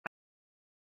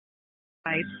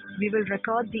Right, we will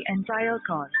record the entire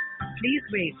call. Please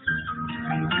wait.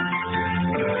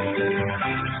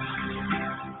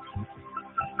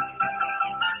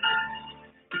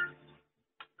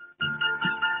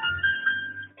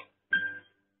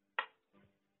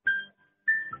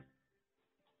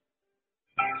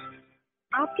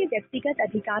 आपके व्यक्तिगत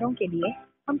अधिकारों के लिए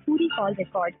हम पूरी कॉल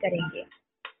रिकॉर्ड करेंगे।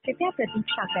 कृपया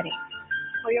प्रतीक्षा करें।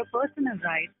 For your personal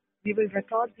rights, we will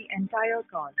record the entire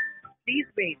call. Please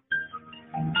wait.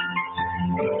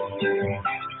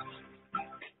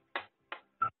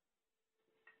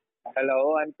 Hello,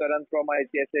 I'm Karan from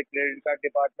ICICI Credit Card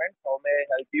Department. How may I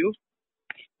help you?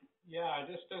 Yeah, I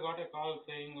just got a call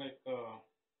saying my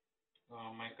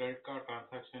credit card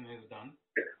transaction is done.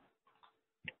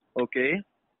 Okay.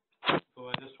 So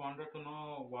I just wanted to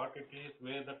know what it is,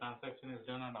 where the transaction is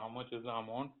done, and how much is the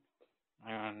amount.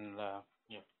 And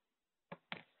yeah,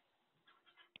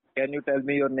 Can you tell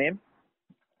me your name?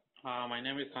 my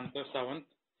name is Santosh Sawant.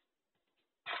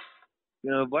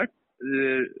 What?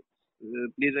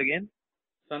 Please again.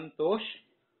 Santosh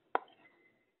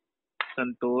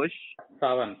Santosh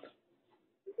Sawant.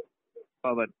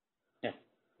 Pawan. Yeah.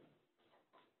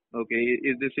 Okay.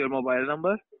 Is this your mobile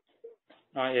number?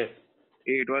 Yes.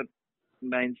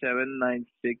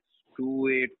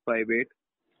 8197962858.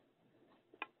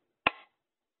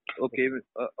 Okay.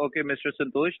 Okay, Mr.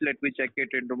 Santosh. Let me check it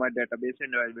into my database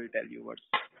and I will tell you what's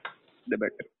the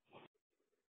better.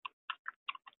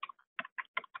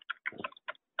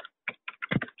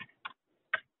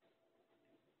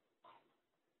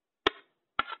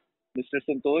 Mr.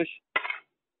 Santosh,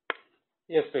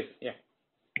 Yes, please. Yeah.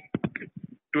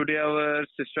 today our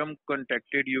system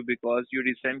contacted you because you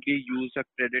recently used a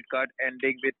credit card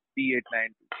ending with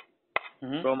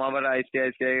 3892 from our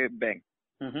ICICI bank.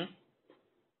 The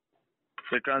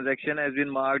transaction has been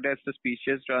marked as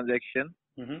suspicious transaction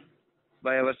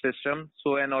by our system,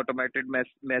 so an automated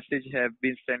message have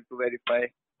been sent to verify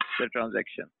the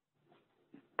transaction.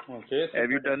 Okay. So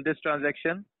Have you done this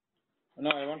transaction?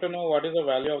 No, I want to know what is the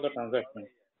value of the transaction.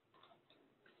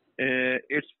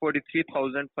 It's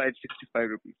 43,565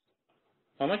 rupees.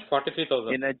 How much?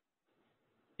 43,000.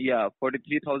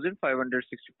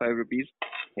 43,565 rupees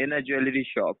in a jewelry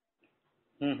shop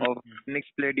of Phoenix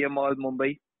Palladium Mall,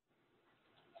 Mumbai.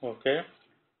 Okay.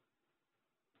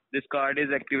 This card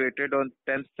is activated on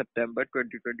 10th September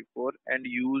 2024 and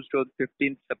used on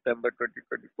 15th September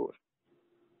 2024.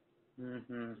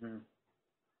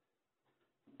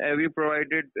 Have you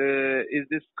provided, is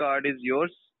this card is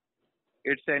yours?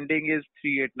 Its ending is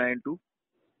 3892.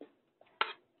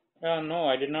 No,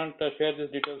 I did not share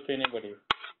these details to anybody.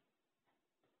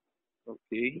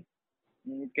 Okay.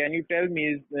 Can you tell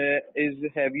me,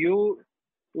 have you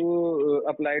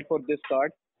applied for this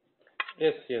card?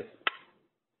 Yes, yes.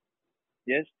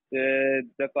 Yes.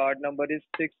 The card number is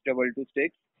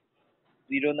 6226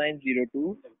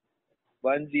 0902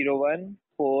 101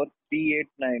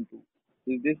 43892.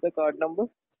 Is this the card number?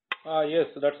 Yes,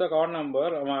 that's the card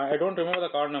number. I don't remember the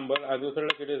card number. As you said,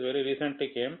 like it is very recently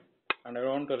came, and I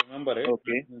don't remember it.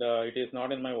 Okay. And, it is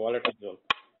not in my wallet as well.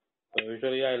 So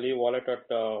usually I leave wallet at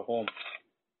home.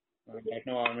 Right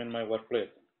now I'm in my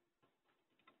workplace.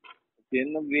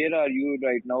 Then where are you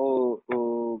right now?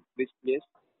 Which place?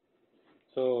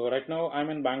 So right now I'm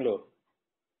in Bangalore.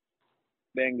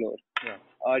 Bangalore. Yeah.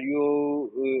 Are you?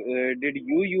 Did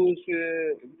you use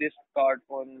this card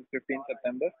on 15th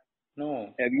September?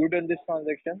 No. Have you done this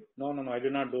transaction? No, I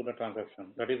did not do the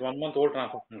transaction. That is 1 month old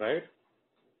transaction, right?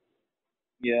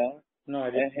 Yeah. No, I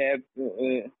I did. have.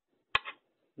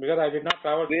 Because I did not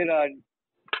travel. Where are?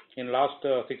 In last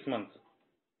 6 months.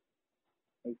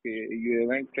 Okay, you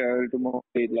haven't traveled to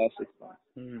Mumbai last 6 months.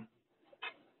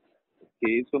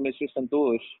 Okay, so Mr.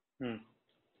 Santosh,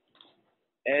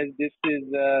 as this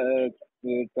is a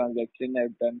transaction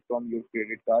I've done from your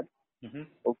credit card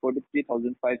of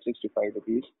 43,565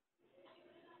 rupees.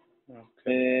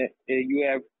 Okay. You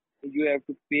have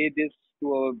to pay this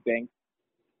to our bank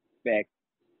back.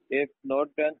 If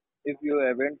not done, if you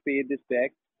haven't paid this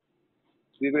back,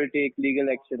 we will take legal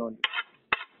action on you.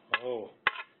 Oh.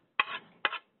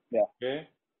 Yeah. Okay.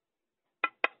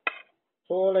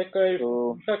 So like if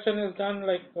transaction is done,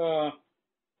 like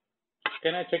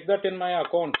can I check that in my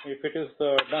account if it is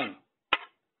done?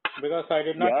 Because I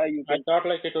did not. Yeah, you can. I thought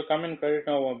like it will come in credit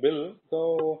bill.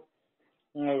 So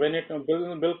when it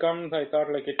bill comes, I thought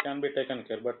like it can be taken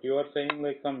care. But you are saying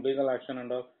like some legal action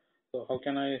and all. So how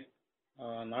can I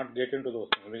not get into those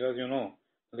things? Because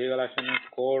legal action is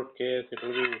court case. It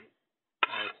will be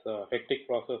it's a hectic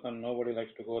process and nobody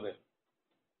likes to go there.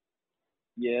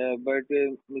 Yeah, but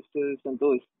Mr.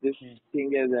 Santosh, this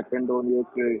thing has happened on your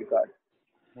credit card.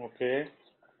 Okay.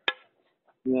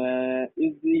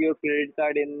 Is your credit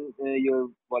card in your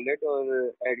wallet or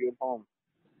at your home?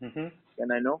 Mm-hmm.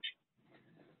 Can I know?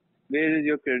 Where is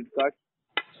your credit card?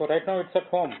 So right now it's at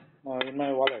home in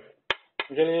my wallet.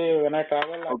 Usually when I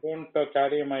travel, I Okay. don't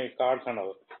carry my cards and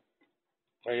all.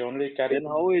 I only carry Then my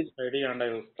how is ID and I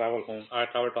will travel home. I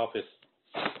travel to office.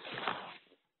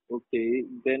 okay?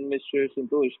 Then Mr.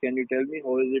 Santosh, can you tell me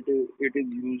how is it? It is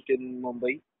used in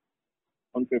Mumbai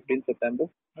on 15th September.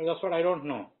 That's what I don't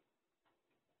know.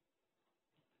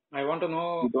 I want to You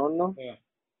know. don't know?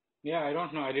 Yeah, I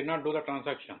don't know. I did not do the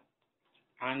transaction.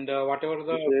 And whatever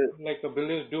the Mr. like the bill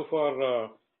is due for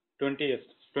 20th,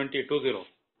 2020.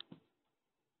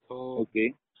 So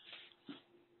Okay.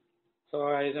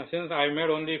 since I made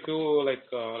only few like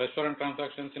restaurant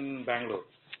transactions in Bangalore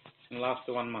in last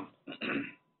 1 month.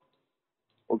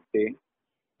 Okay.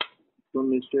 So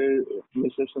Mr.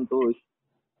 Santosh,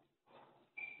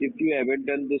 if you haven't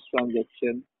done this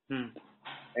transaction Hmm.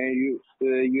 and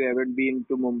you haven't been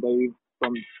to Mumbai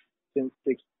from since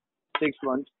six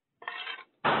months,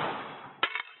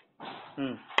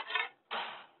 Hmm.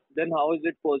 then how is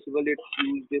it possible it's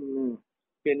used in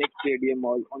Phoenix Stadium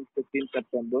Mall on 15th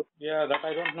September? Yeah, that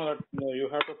I don't know. That you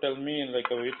have to tell me like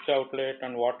which outlet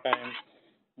and what time,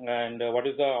 and what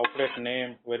is the outlet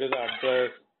name, where is the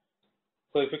address.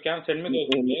 So if you can send me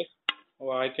those And details,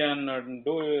 what I can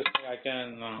do is I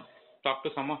can talk to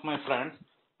some of my friends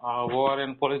who are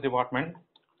in police department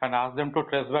and ask them to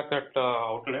trace back that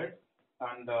outlet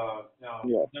and yeah,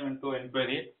 put them into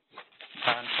inquiry.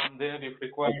 And from there, if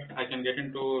required, I can get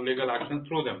into legal action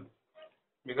through them.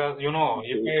 Because if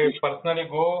okay. I personally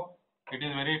go, it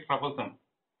is very troublesome.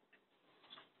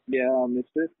 Yeah,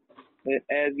 Mr.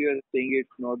 As you are saying, it's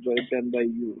not done by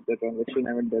you. The transaction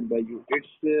haven't done by you. It's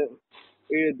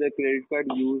the credit card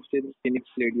used in Phoenix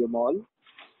Stadium Mall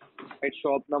at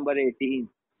shop number 18.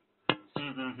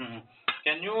 Mm-hmm.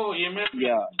 Can you email me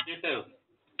Yeah, details?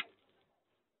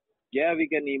 yeah, we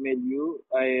can email you.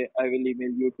 I will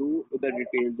email you too the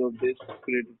details of this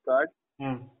credit card.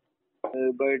 Hmm.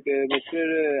 But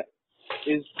Mr.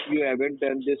 Is you haven't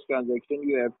done this transaction,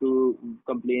 you have to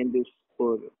complain this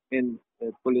for in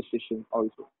police station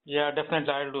also. Yeah,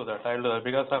 definitely. I'll do that. I'll do that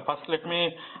because first let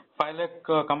me file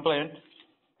a complaint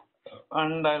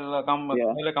and I'll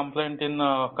Yeah. file a complaint in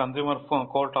consumer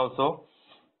court also,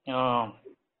 uh,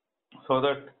 so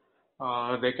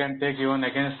that they can take even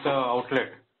against the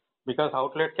outlet because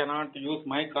outlet cannot use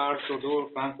my card to do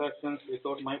transactions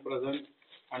without my presence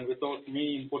and without me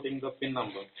inputting the PIN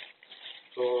number.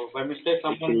 So by mistake,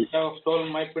 someone Okay. might have stolen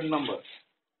my PIN number.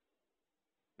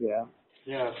 Yeah.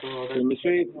 Yeah, so So that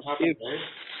should not happen, if right?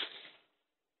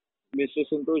 Mr.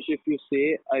 Santosh, if you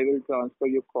say, I will transfer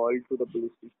your call to the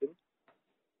police station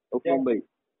of Yeah. Mumbai.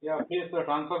 Yeah, please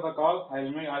transfer the call.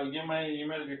 I'll give my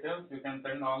email details. You can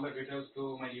send all the details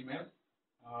to my email.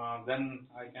 Then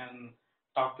I can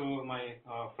talk to my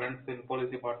friends in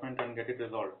police department and get it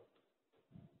resolved.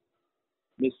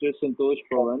 Mr. Santosh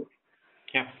Pawan,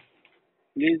 Yeah.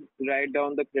 please write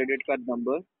down the credit card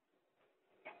number.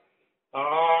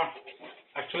 Uh,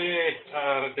 Actually,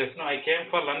 just now I came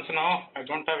for lunch now. I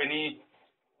don't have any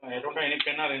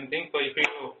pen or anything. So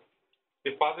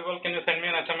if possible, can you send me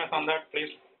an SMS on that, please?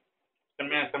 Send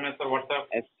me an SMS or WhatsApp.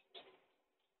 S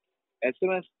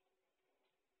SMS.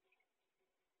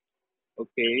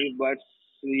 Okay. What's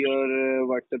your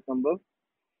WhatsApp number?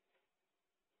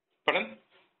 Pardon?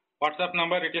 WhatsApp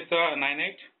number, it is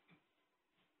 98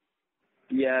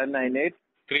 Yeah, 98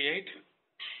 38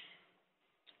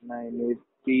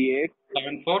 9838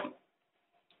 74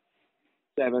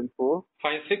 74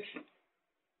 56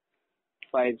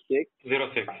 56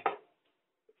 06.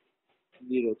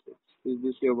 06. Is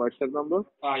this your WhatsApp number?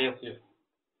 Yes, yes.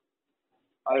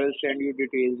 I will send you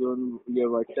details on your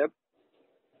WhatsApp.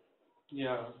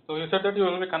 Yeah. So you said that you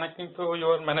will be connecting to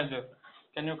your manager.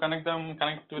 Can you connect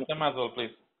with them as well,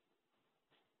 please?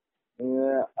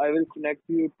 I will connect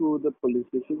you to the police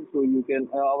station so you can.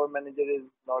 Our manager is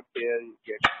not here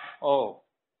yet. Oh,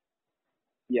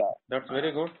 Yeah. that's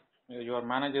very good. Your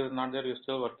manager is not there, you're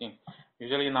still working.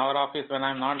 Usually in our office, when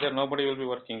I'm not there, nobody will be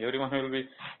working. Everyone will be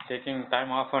taking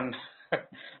time off and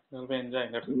will be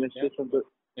enjoying. That's good. Yeah, Mr. Santosh.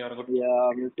 you are good.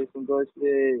 Yeah, Mr.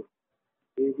 Santosh,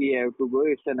 he have to go.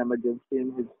 It's an emergency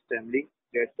in his family.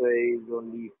 That's why he's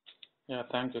only. Yeah,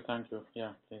 thank you, thank you.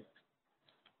 Yeah, please.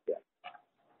 Yeah.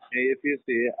 If you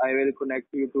say, I will connect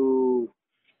you to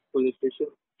police station.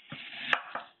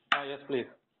 Yes, please.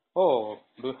 Oh,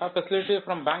 do you have facility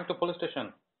from bank to police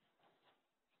station?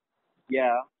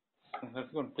 Yeah. That's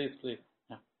good. Please, please.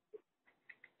 Yeah.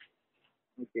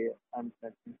 Okay. I'm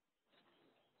connecting.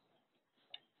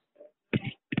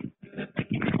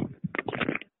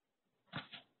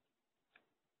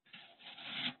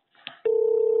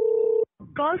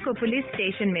 Call को police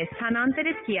station में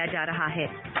स्थानांतरित किया जा रहा है।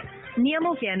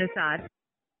 नियमों के अनुसार।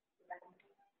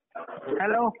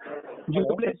 हेलो जी,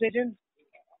 police station.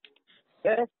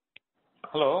 Yes.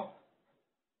 Hello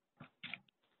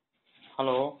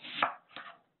hello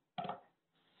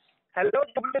hello,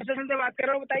 police station से बात कर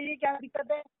रहा हूँ, बताइए क्या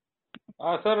दिक्कत है।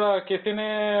 सर, किसी ने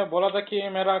बोला था कि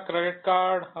मेरा क्रेडिट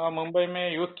कार्ड मुंबई में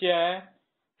यूज़ किया है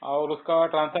और उसका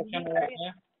ट्रांजैक्शन हुआ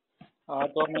है।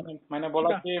 तो मैंने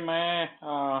बोला कि मैं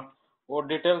वो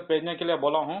डिटेल्स भेजने के लिए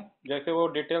बोला हूँ। जैसे वो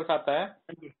डिटेल्स आता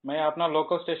है मैं अपना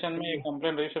लोकल स्टेशन में एक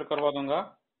कंप्लेंट रजिस्टर करवा दूंगा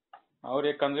और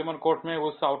एक कंज्यूमर कोर्ट में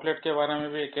उस आउटलेट के बारे में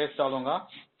भी केस डालूंगा।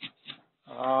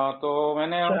 तो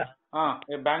मैंने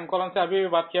ये बैंक वालों से अभी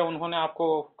बात किया, उन्होंने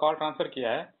आपको कॉल ट्रांसफर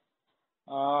किया है।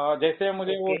 जैसे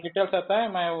मुझे वो डिटेल्स आता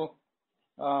है मैं वो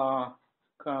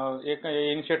एक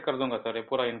इनिशिएट कर दूंगा सर, ये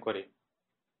पूरा इंक्वायरी।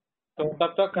 तो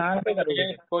तब तक कहाँ पे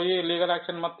करोगे? कोई लीगल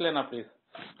एक्शन मत लेना प्लीज।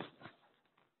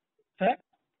 है?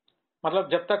 मतलब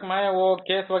जब तक मैं वो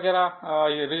केस वगैरह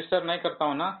रजिस्टर नहीं करता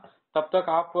हूँ ना, तब तक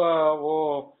आप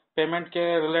वो पेमेंट के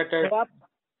रिलेटेड। तो आप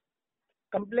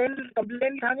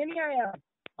कंप्लेन खाने नहीं आया?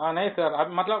 हाँ नहीं सर,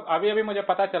 अब मतलब अभी अभी मुझे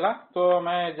पता चला तो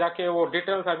मैं जाके वो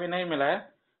डिटेल्स अभी नहीं मिला है।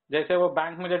 जैसे वो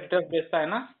बैंक मुझे डिटेल्स भेजता है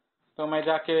ना, तो मैं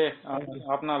जाके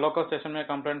अपना लोकल स्टेशन में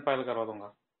कंप्लेंट फाइल करवा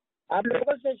दूंगा। आप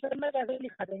लोकल स्टेशन में कैसे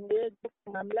लिखा देंगे? जो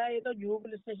मामला है ये तो जुहू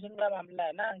पुलिस स्टेशन का मामला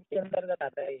है ना, इसके अंतर्गत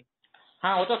आता है।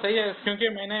 हाँ वो तो सही है, क्योंकि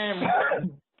मैंने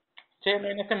 6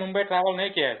 महीने से मुंबई ट्रैवल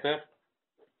नहीं किया है सर।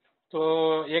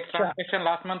 तो एक ट्रांजेक्शन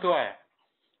लास्ट मंथ हुआ है,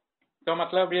 तो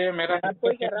मतलब ये मेरा आपको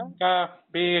ही कह रहा हूँ। का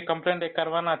भी कंप्लेंट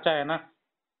करवाना अच्छा है ना।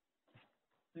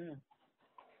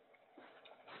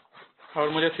 और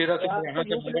मुझे सीधा सीधा यहाँ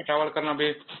से मुंबई ट्रैवल करना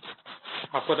भी,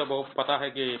 आपको तो बहुत पता है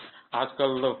कि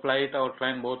आजकल फ्लाइट और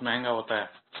ट्रेन बहुत महंगा होता है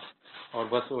और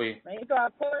बस वही। नहीं तो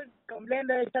आपको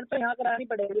कंप्लेन रजिस्टर तो यहाँ करानी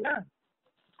पड़ेगी ना।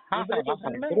 हाँ सर,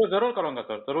 जरूर जरूर करूँगा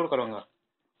सर, जरूर करूँगा।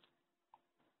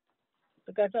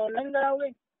 तो कैसे ऑनलाइन कराओगे?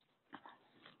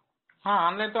 हाँ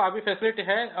ऑनलाइन तो अभी फैसिलिटी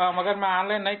है, मगर मैं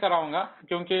ऑनलाइन नहीं कराऊंगा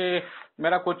क्योंकि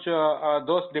मेरा कुछ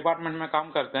दोस्त डिपार्टमेंट में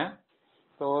काम करते हैं,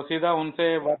 तो सीधा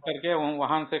उनसे बात करके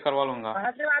वहाँ से करवा लूंगा।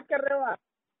 कहाँ से बात कर रहे हो आप?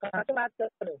 कहाँ से बात कर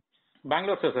रहे हो?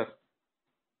 बैंगलोर से सर।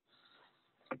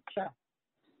 अच्छा,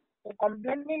 तो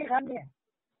कंप्लेन नहीं लिखानी है?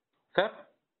 सर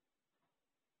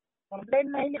कंप्लेन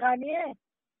नहीं लिखानी है?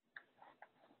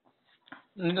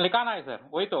 लिखाना है सर,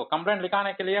 वही तो कंप्लेंट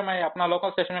लिखाने के लिए मैं अपना लोकल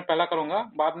स्टेशन में पहला करूंगा,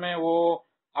 बाद में वो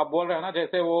आप बोल रहे हो ना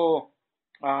जैसे वो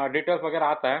डिटेल्स वगैरह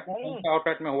आता है कौन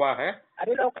आउटलेट में हुआ है।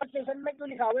 अरे लोकल स्टेशन में क्यों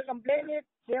लिखाओगे कंप्लेन?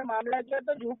 ये मामला जो है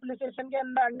तो जुहू पुलिस स्टेशन के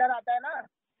अंदर आता है ना।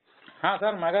 हाँ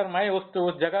सर, मगर मैं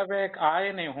उस जगह पे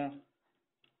आए नहीं हूँ,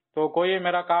 तो कोई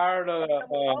मेरा कार्ड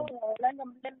ऑनलाइन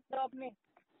कंप्लेन करो अपनी।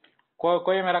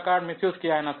 कोई मेरा कार्ड मिसयूज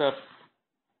किया है ना सर।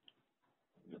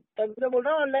 तभी तो बोल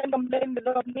रहा हूँ ऑनलाइन कंप्लेन दे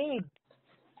दो अपनी।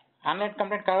 ऑनलाइन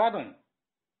कंप्लेंट करवा दूँ?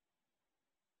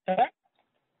 है?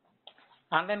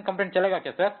 ऑनलाइन कंप्लेंट चलेगा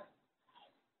क्या सर?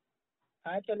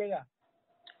 हाँ चलेगा।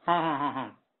 हाँ हाँ हाँ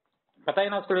हाँ, बताइए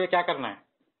ना उसके लिए क्या करना है।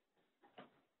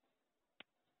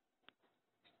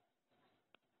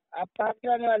 आप कहाँ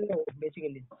से आने वाले हो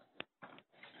बेसिकली?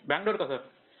 बैंगलोर का सर।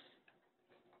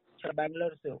 अच्छा,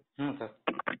 बैंगलोर से हो। सर।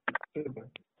 ठीक है।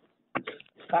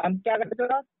 काम क्या करते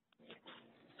हो आप?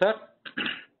 सर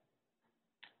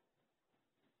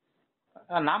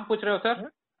नाम पूछ रहे हो सर?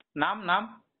 नाम नाम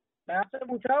मैं आपसे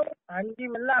पूछ रहा हूँ। हाँ जी,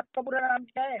 मतलब आपका पूरा नाम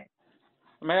क्या है?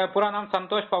 मेरा पूरा नाम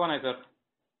संतोष पवन है सर।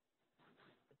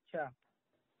 अच्छा,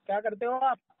 क्या करते हो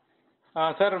आप?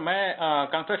 सर मैं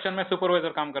कंस्ट्रक्शन में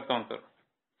सुपरवाइजर काम करता हूँ सर।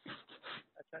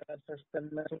 अच्छा, कंस्ट्रक्शन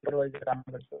में सुपरवाइजर काम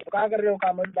करते हो। कहाँ कर रहे हो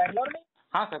काम? बैंगलोर में?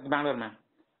 हाँ सर, बैंगलोर में।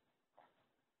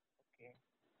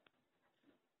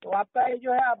 तो आपका ये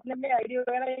जो है आपने अपनी आईडी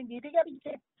वगैरह दी थी क्या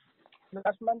पीछे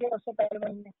लास्ट मंथ या उससे पहले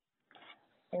महीने?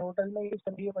 होटल में यूज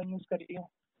कर रही हो, यूज कर रही हो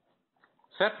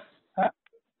सर? हाँ,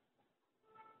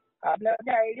 आपने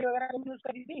अपनी आईडी वगैरह यूज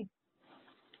करी थी?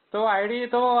 तो आईडी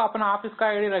तो अपना ऑफिस का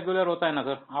आईडी रेगुलर होता है ना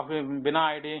सर, आप बिना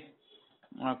आईडी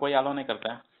कोई अलाउ नहीं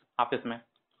करता है ऑफिस में।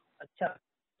 अच्छा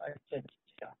अच्छा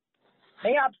अच्छा।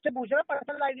 नहीं, आपसे पूछ रहा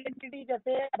पर्सनल आइडेंटिटी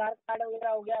जैसे आधार कार्ड वगैरह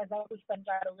हो गया, ऐसा कुछ पैन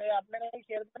कार्ड हो गया, आपने नहीं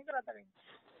शेयर तो नहीं करा था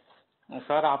कहीं?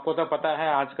 सर आपको तो पता है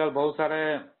आजकल बहुत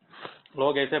सारे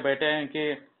लोग ऐसे बैठे हैं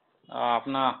कि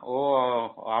अपना वो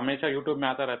हमेशा यूट्यूब में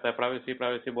आता रहता है प्राइवेसी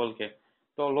प्राइवेसी बोल के,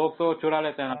 तो लोग तो चुरा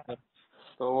लेते हैं ना सर।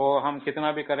 तो वो हम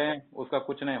कितना भी करें उसका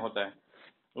कुछ नहीं होता है,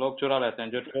 लोग चुरा लेते हैं,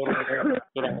 जो चोर होते हैं,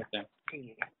 चुरा लेते हैं।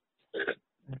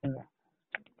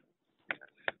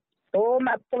 तो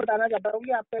मैं आपको बताना चाहता हूँ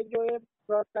कि आपका जो ये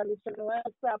फ्रॉड ट्रांजेक्शन हुआ है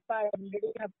उस पर आपका आइडेंटिटी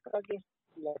थेफ्ट का केस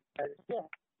है, ठीक है?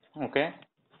 ओके।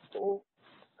 तो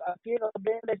आपकी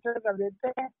कंप्लेंट रजिस्टर कर देते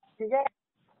हैं, ठीक है?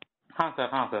 हाँ सर,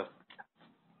 हाँ सर।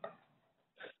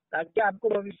 ताकि आपको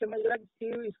भविष्य में जो है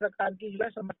किसी इस प्रकार की जो है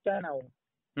समस्या ना हो।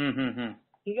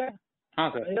 ठीक है। हाँ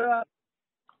सर। समझ रहे हो आप?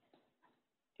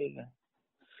 ठीक है।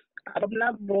 आप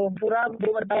अपना पूरा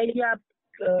वो बताइए कि आप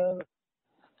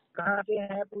कहाँ से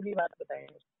हैं, पूरी बात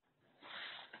बताएंगे।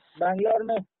 बैंगलोर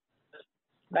में,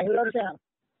 बैंगलोर से आप?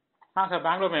 हाँ सर,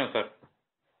 बैंगलोर में हूँ सर।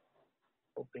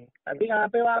 ओके। अभी कहाँ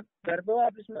पे हो आप? घर पे हो,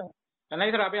 ऑफिस में हो?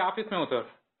 नहीं सर, अभी ऑफिस में हूँ सर।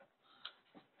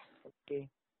 ओके,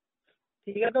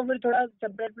 ठीक है। तो फिर थोड़ा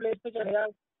सेपरेट प्लेस पे चले जाओ,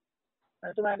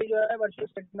 मैं तुम्हारी जो है वर्षिप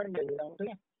स्टेटमेंट दे देता हूँ। ठीक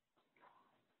है।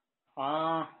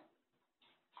 हाँ,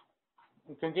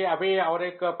 क्योंकि अभी और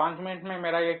एक 5 मिनट में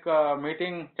मेरा एक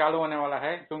मीटिंग चालू होने वाला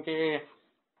है, क्योंकि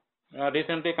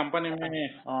रिसेंटली कंपनी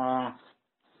में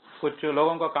कुछ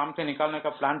लोगों को काम से निकालने का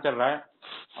प्लान चल रहा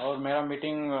है और मेरा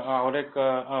मीटिंग और एक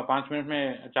 5 मिनट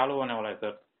में चालू होने वाला है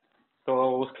सर। तो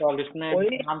उसका लिस्ट में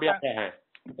कोई नाम भी आया है,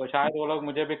 तो शायद वो लोग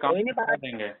मुझे भी काम कोई नहीं, कर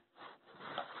देंगे।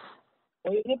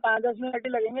 कोई नहीं, 5-10 मिनट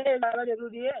ही लगेंगे, ज़्यादा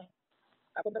जरूरी है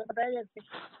आपको तो पता है जैसे।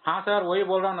 हाँ सर, वही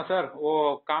बोल रहा हूँ ना सर,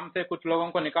 वो काम से कुछ लोगों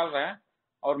को निकाल रहे हैं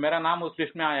और मेरा नाम उस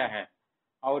लिस्ट में आया है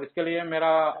और इसके लिए मेरा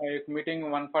एक मीटिंग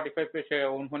 1:45 पे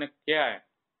उन्होंने किया है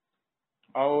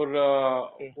और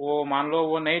वो मान लो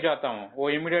वो नहीं जाता हूँ, वो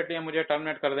इमीडिएटली मुझे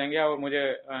टर्मिनेट कर देंगे और मुझे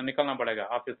निकलना पड़ेगा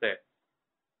ऑफिस से,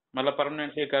 मतलब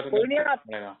परमानेंटली कोई नहीं, आप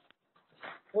पड़ेगा।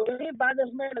 कोई नहीं, 5-10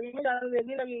 मिनट लगेंगे, ज़्यादा देर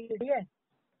नहीं लगेगी। ठीक है,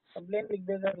 कंप्लेन लिख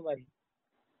देगा तुम्हारी।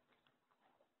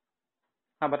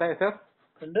 हाँ बताइए सर।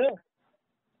 सुन रहे हो?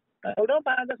 मैं बोल रहा हूँ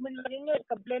 5-10 मिनट लगेंगे,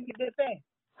 कंप्लेन लिख देते हैं।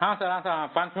 हाँ सर, हाँ सर, हाँ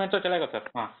 5 मिनट तो चलेगा सर।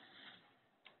 हाँ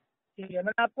ठीक है,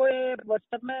 मैंने आपको ये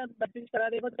व्हाट्सएप में मैसेज करा,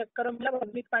 देखो चेक करो, मतलब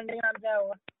अभिजीत पांडे के नाम से आया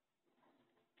होगा।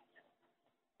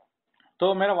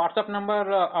 तो मेरा व्हाट्सएप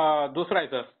नंबर दूसरा है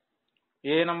सर,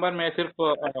 ये नंबर मैं सिर्फ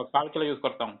कॉल के लिए यूज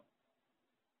करता हूँ।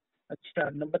 अच्छा,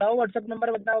 बताओ व्हाट्सएप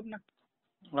नंबर बताओ अपना।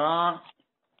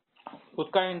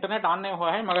 उसका इंटरनेट ऑन नहीं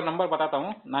हुआ है, मगर नंबर बताता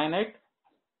हूँ 98।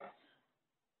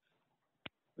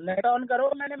 नेट ऑन करो,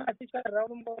 मैंने मैसेज कर रहा हूँ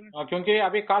तुमको। क्योंकि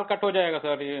अभी कॉल कट हो जाएगा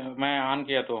सर, ये मैं ऑन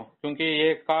किया तो, क्योंकि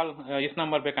ये कॉल इस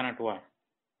नंबर पे कनेक्ट हुआ है।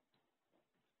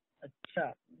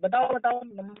 अच्छा, बताओ बताओ,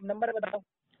 नंबर बताओ।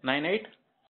 98।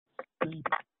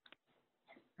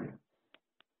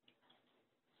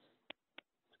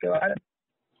 उसके बाद?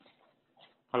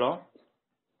 हेलो।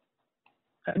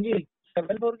 हाँ जी,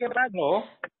 74 के बाद? हेलो।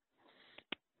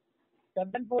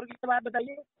 74 के बाद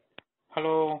बताइए।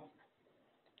 हेलो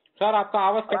सर, आपका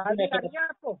आवाज कट आवाज रहा नहीं आ है रही सर। है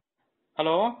आपको?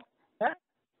 हेलो। है?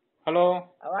 हेलो।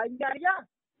 आवाज नहीं आ रही है?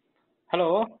 हेलो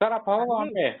सर, आप हो हाँ वहाँ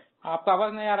जी। पे? आपका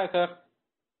आवाज नहीं आ रहा है सर।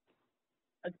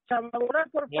 अच्छा, मैं बोल रहा हूँ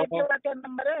 45 के हेलो। बाद क्या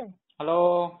नंबर है? हेलो।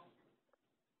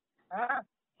 हाँ,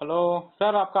 हेलो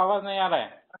सर, आपका आवाज नहीं आ रहा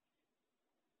है।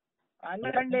 आज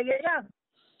में खंड ले लिया क्या?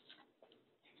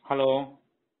 हेलो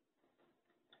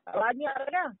आवाज नहीं आ रहा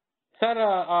क्या? सर,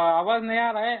 आवाज नहीं आ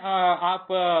रहा है। आप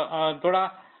थोड़ा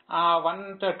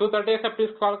 2:30 से प्लीज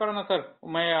कॉल करो ना सर,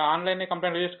 मैं ऑनलाइन ही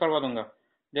कंप्लेंट रजिस्टर करवा दूंगा।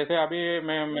 जैसे अभी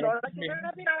मैं लौड़ा चुका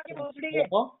ना फिर आके भोसड़ी के?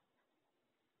 हेलो।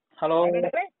 हेलो। क्या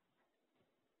कहते हैं?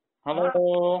 हेलो हाँ,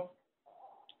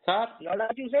 सर। लौड़ा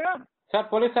चूसेगा? सर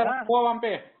पुलिस सर हाँ, को वहाँ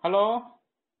पे। हेलो।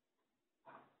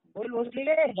 बोल भोसड़ी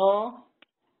के। हेलो।